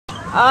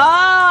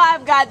Oh,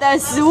 I've got the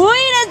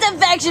sweetest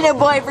affectionate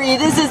boy for you.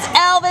 This is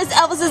Elvis.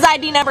 Elvis's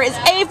ID number is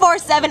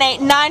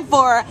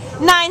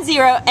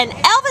A4789490, and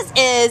Elvis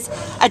is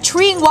a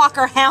Treeing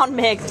Walker Hound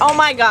mix. Oh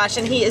my gosh,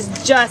 and he is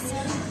just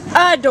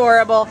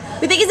adorable.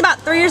 We think he's about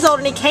 3 years old,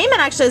 and he came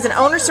in actually as an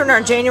owner surrender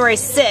on January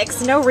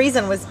 6th. No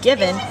reason was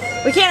given.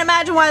 We can't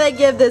imagine why they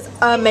give this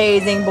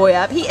amazing boy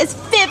up. He is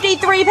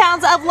 53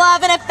 pounds of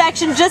love and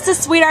affection, just a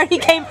sweetheart. He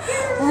came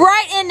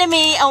right into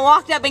me and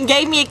walked up and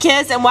gave me a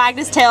kiss and wagged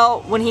his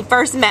tail when he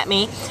first met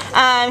me.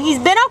 He's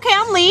been okay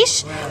on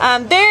leash,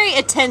 very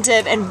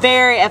attentive and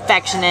very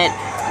affectionate.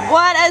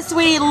 What a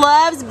sweetie. He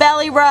loves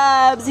belly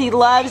rubs. He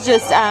loves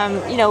just,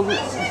 you know,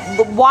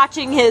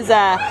 watching his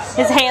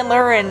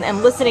handler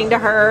and listening to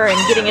her and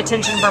getting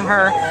attention from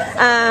her.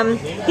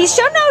 He's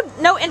shown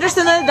no interest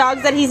in the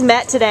dogs that he's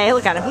met today.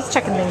 Look at him, he's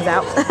checking things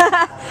out.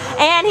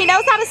 And he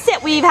knows how to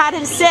sit. We've had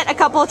him sit a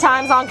couple of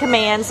times on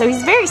command, so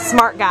he's a very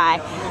smart guy.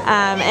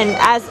 And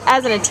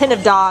as an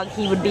attentive dog,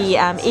 he would be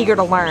eager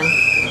to learn.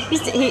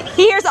 He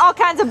hears all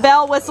kinds of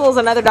bell whistles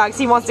and other dogs.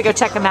 He wants to go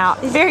check them out.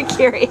 He's very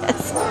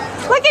curious.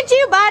 Look at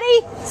you,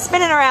 buddy,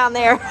 spinning around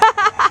there.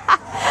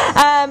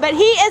 But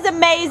he is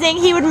amazing.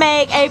 He would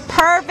make a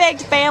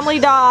perfect family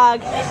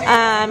dog.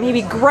 He'd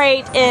be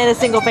great in a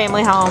single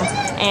family home.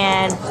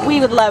 And we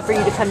would love for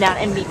you to come down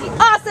and meet the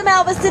awesome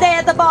Elvis today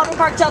at the Baldwin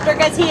Park Shelter,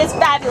 because he is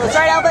fabulous.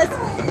 Right, Elvis?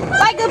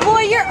 Bye, good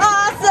boy. You're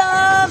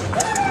awesome.